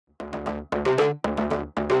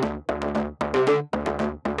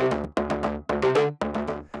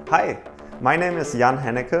Hi, my name is Jan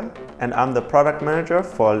Hennecke and I'm the product manager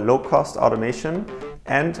for low-cost automation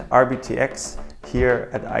and RBTX here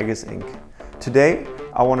at igus Inc. Today,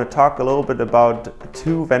 I want to talk a little bit about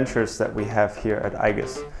two ventures that we have here at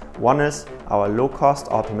igus. One is our low-cost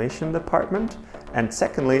automation department, and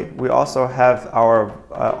secondly, we also have our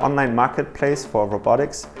online marketplace for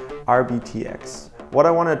robotics, RBTX. What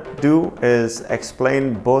I want to do is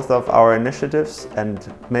explain both of our initiatives and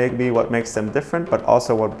maybe what makes them different, but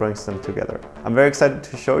also what brings them together. I'm very excited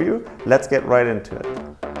to show you. Let's get right into it.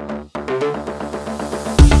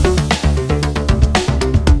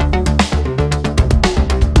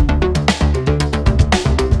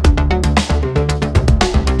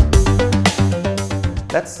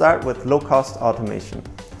 Let's start with low-cost automation.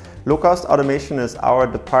 Low-cost automation is our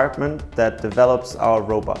department that develops our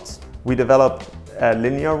robots. We developed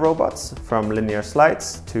linear robots, from linear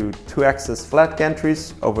slides to 2-axis flat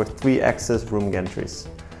gantries over 3-axis room gantries.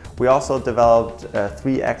 We also developed a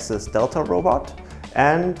 3-axis delta robot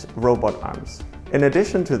and robot arms. In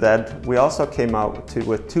addition to that, we also came out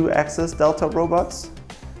with 2-axis delta robots,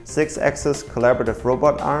 6-axis collaborative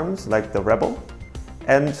robot arms like the Rebel,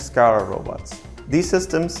 and Scala robots. These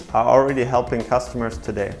systems are already helping customers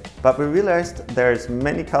today, but we realized there's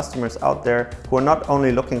many customers out there who are not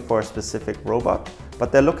only looking for a specific robot,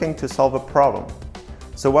 but they're looking to solve a problem.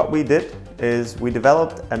 So what we did is we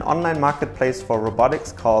developed an online marketplace for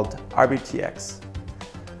robotics called RBTX.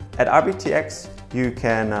 At RBTX, you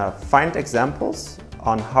can find examples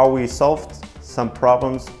on how we solved some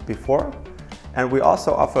problems before, and we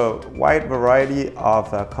also offer a wide variety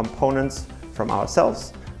of components from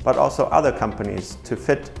ourselves, but also other companies to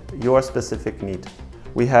fit your specific need.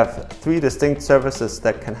 We have 3 distinct services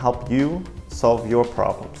that can help you solve your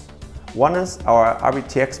problems. One is our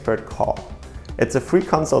RBT Expert Call. It's a free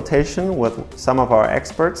consultation with some of our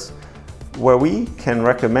experts where we can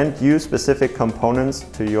recommend you specific components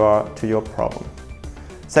to your problem.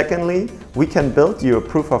 Secondly, we can build you a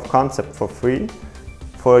proof of concept for free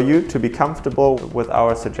for you to be comfortable with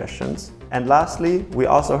our suggestions. And lastly, we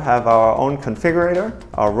also have our own configurator,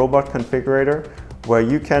 our robot configurator, where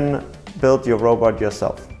you can build your robot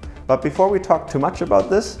yourself. But before we talk too much about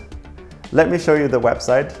this, let me show you the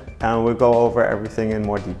website and we'll go over everything in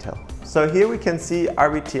more detail. So here we can see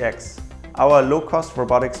RBTX, our low-cost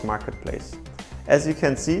robotics marketplace. As you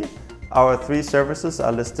can see, our 3 services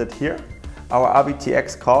are listed here. Our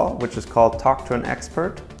RBTX call, which is called Talk to an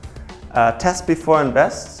Expert. Test Before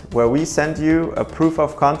Invest, where we send you a proof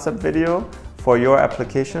of concept video for your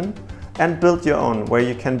application, and Build Your Own, where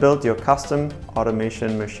you can build your custom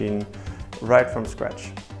automation machine right from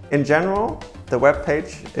scratch. In general, the web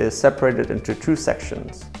page is separated into 2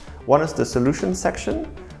 sections. One is the solutions section,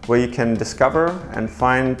 where you can discover and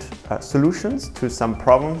find solutions to some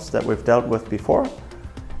problems that we've dealt with before,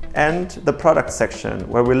 and the product section,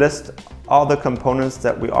 where we list all the components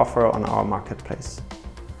that we offer on our marketplace.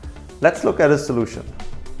 Let's look at a solution.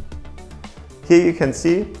 Here you can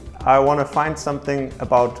see I want to find something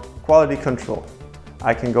about quality control.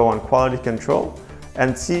 I can go on quality control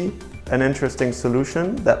and see an interesting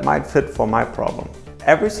solution that might fit for my problem.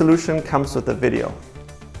 Every solution comes with a video.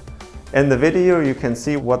 In the video you can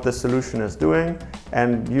see what the solution is doing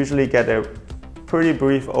and usually get a pretty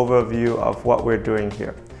brief overview of what we're doing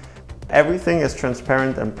here. Everything is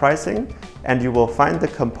transparent in pricing, and you will find the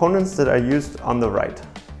components that are used on the right.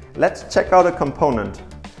 Let's check out a component.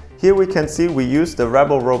 Here we can see we use the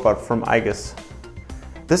Rebel robot from igus.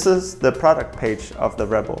 This is the product page of the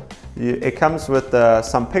Rebel. It comes with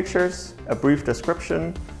some pictures, a brief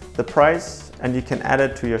description, the price, and you can add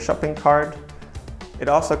it to your shopping cart. It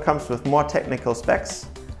also comes with more technical specs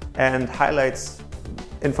and highlights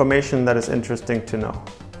information that is interesting to know.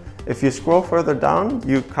 If you scroll further down,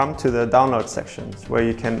 you come to the download sections where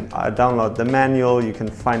you can download the manual, you can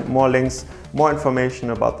find more links, more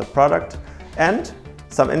information about the product, and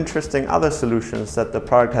some interesting other solutions that the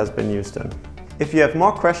product has been used in. If you have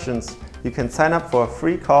more questions, you can sign up for a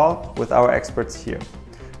free call with our experts here.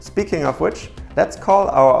 Speaking of which, let's call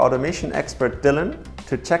our automation expert Dylan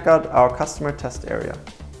to check out our customer test area.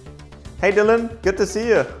 Hey Dylan, good to see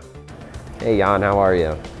you. Hey Jan, how are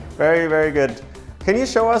you? Very, very good. Can you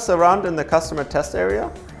show us around in the customer test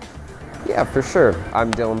area? Yeah, for sure.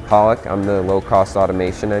 I'm Dylan Pollock. I'm the low-cost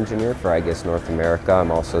automation engineer for igus North America.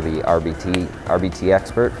 I'm also the RBT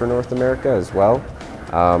expert for North America as well.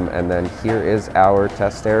 And then here is our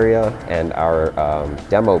test area and our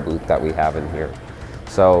demo booth that we have in here.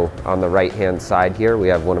 So on the right-hand side here, we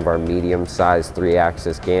have one of our medium-sized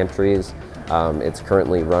 3-axis gantries. It's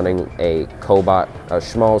currently running a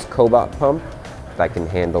Schmalz Cobot pump that can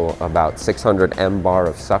handle about 600 M bar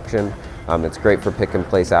of suction It's great for pick and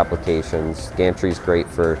place applications. Gantry is great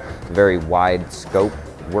for very wide scope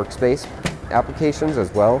workspace applications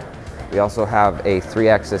as well. We also have a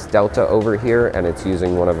 3-axis delta over here, and it's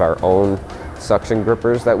using one of our own suction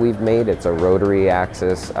grippers that we've made. It's a rotary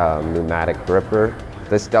axis pneumatic gripper.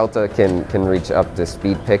 This delta can reach up to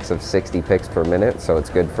speed picks of 60 picks per minute, so it's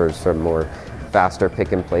good for some more faster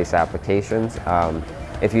pick and place applications.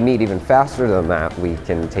 If you need even faster than that, we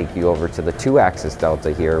can take you over to the 2-axis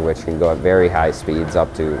delta here, which can go at very high speeds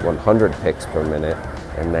up to 100 picks per minute.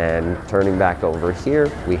 And then turning back over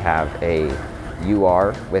here, we have a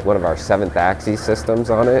UR with one of our 7th axis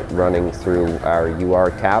systems on it running through our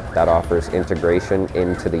UR cap that offers integration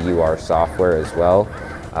into the UR software as well.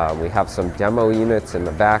 We have some demo units in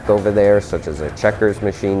the back over there, such as a checkers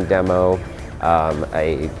machine demo,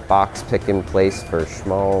 a box pick and place for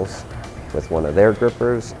Schmalz with one of their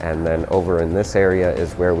grippers, and then over in this area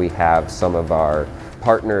is where we have some of our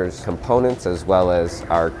partners' components as well as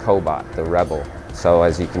our cobot, the Rebel. So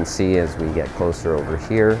as you can see, as we get closer over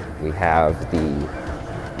here, we have the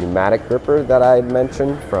pneumatic gripper that I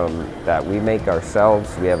mentioned that we make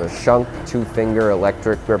ourselves. We have a Schunk 2-finger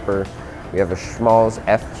electric gripper. We have a Schmalz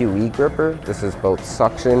FQE gripper. This is both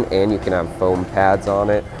suction and you can have foam pads on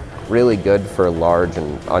it. Really good for large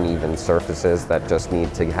and uneven surfaces that just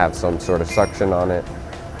need to have some sort of suction on it.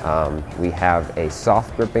 We have a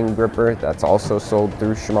soft gripping gripper that's also sold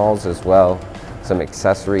through Schmalz as well. Some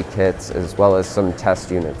accessory kits as well as some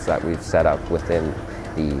test units that we've set up within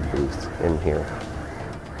the booth in here.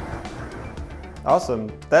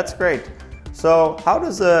 Awesome, that's great. So how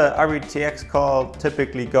does a RBTX call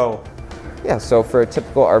typically go? Yeah, so for a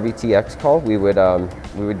typical RBTX call, we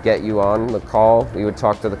would get you on the call, we would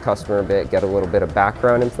talk to the customer a bit, get a little bit of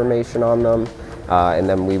background information on them, and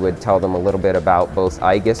then we would tell them a little bit about both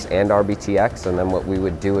igus and RBTX, and then what we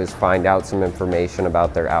would do is find out some information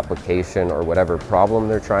about their application or whatever problem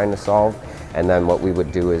they're trying to solve, and then what we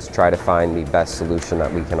would do is try to find the best solution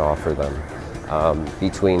that we can offer them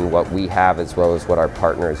between what we have as well as what our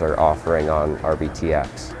partners are offering on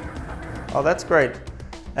RBTX. Oh, that's great.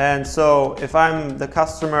 And so if I'm the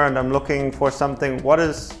customer and I'm looking for something, what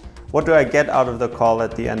do I get out of the call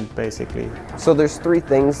at the end, basically? So there's 3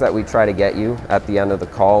 things that we try to get you at the end of the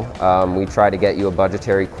call. We try to get you a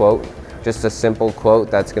budgetary quote, just a simple quote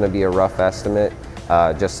that's going to be a rough estimate,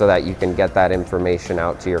 just so that you can get that information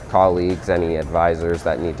out to your colleagues, any advisors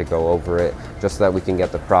that need to go over it, just so that we can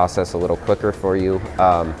get the process a little quicker for you.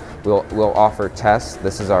 We'll offer tests.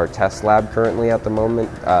 This is our test lab currently at the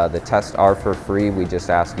moment. The tests are for free. We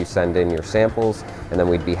just ask you send in your samples, and then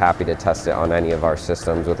we'd be happy to test it on any of our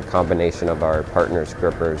systems with a combination of our partners'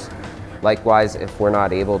 grippers. Likewise, if we're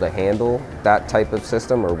not able to handle that type of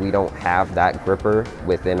system or we don't have that gripper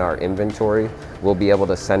within our inventory, we'll be able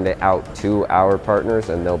to send it out to our partners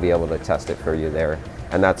and they'll be able to test it for you there.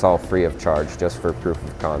 And that's all free of charge, just for proof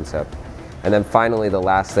of concept. And then finally, the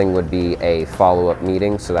last thing would be a follow-up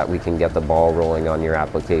meeting so that we can get the ball rolling on your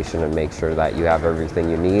application and make sure that you have everything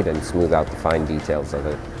you need and smooth out the fine details of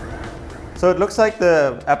it. So it looks like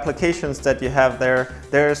the applications that you have there,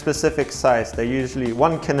 they're a specific size. They're usually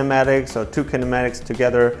 1 kinematics or 2 kinematics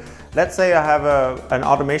together. Let's say I have an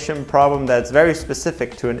automation problem that's very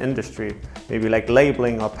specific to an industry, maybe like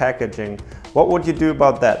labeling or packaging. What would you do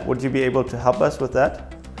about that? Would you be able to help us with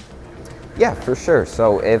that? Yeah, for sure.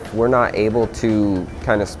 So if we're not able to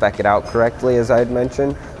kind of spec it out correctly, as I had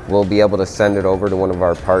mentioned, we'll be able to send it over to one of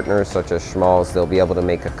our partners, such as Schmalz. They'll be able to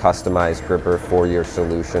make a customized gripper for your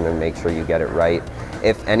solution and make sure you get it right.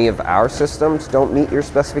 If any of our systems don't meet your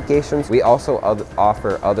specifications, we also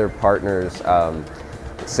offer other partners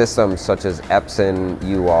systems such as Epson,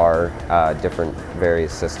 UR, different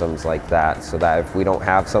various systems like that, so that if we don't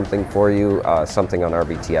have something for you, something on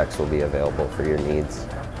RBTX will be available for your needs.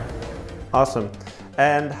 Awesome.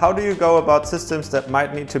 And how do you go about systems that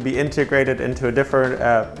might need to be integrated into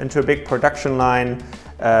a big production line,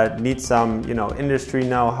 need some industry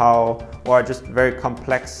know-how, or just very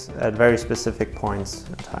complex at very specific points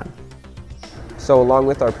in time? So along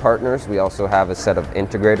with our partners, we also have a set of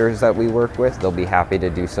integrators that we work with. They'll be happy to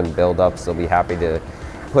do some build-ups. They'll be happy to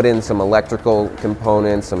put in some electrical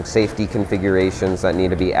components, some safety configurations that need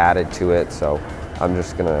to be added to it. So I'm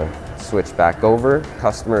just gonna switch back over.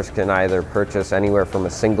 Customers can either purchase anywhere from a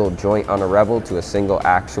single joint on a Rebel to a single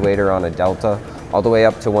actuator on a Delta, all the way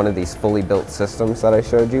up to one of these fully built systems that I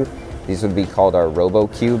showed you. These would be called our Robo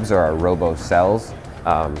Cubes or our Robo Cells.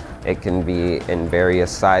 It can be in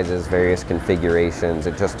various sizes, various configurations.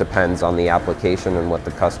 It just depends on the application and what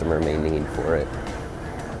the customer may need for it.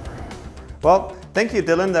 Well, thank you,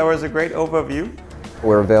 Dylan. That was a great overview.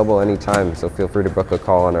 We're available anytime, so feel free to book a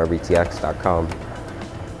call on rbtx.com.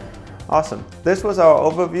 Awesome. This was our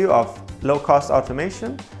overview of low-cost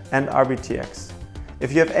automation and RBTX.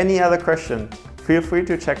 If you have any other questions, feel free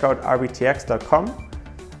to check out rbtx.com,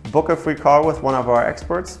 book a free call with one of our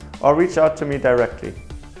experts, or reach out to me directly.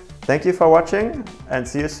 Thank you for watching and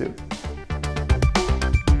see you soon.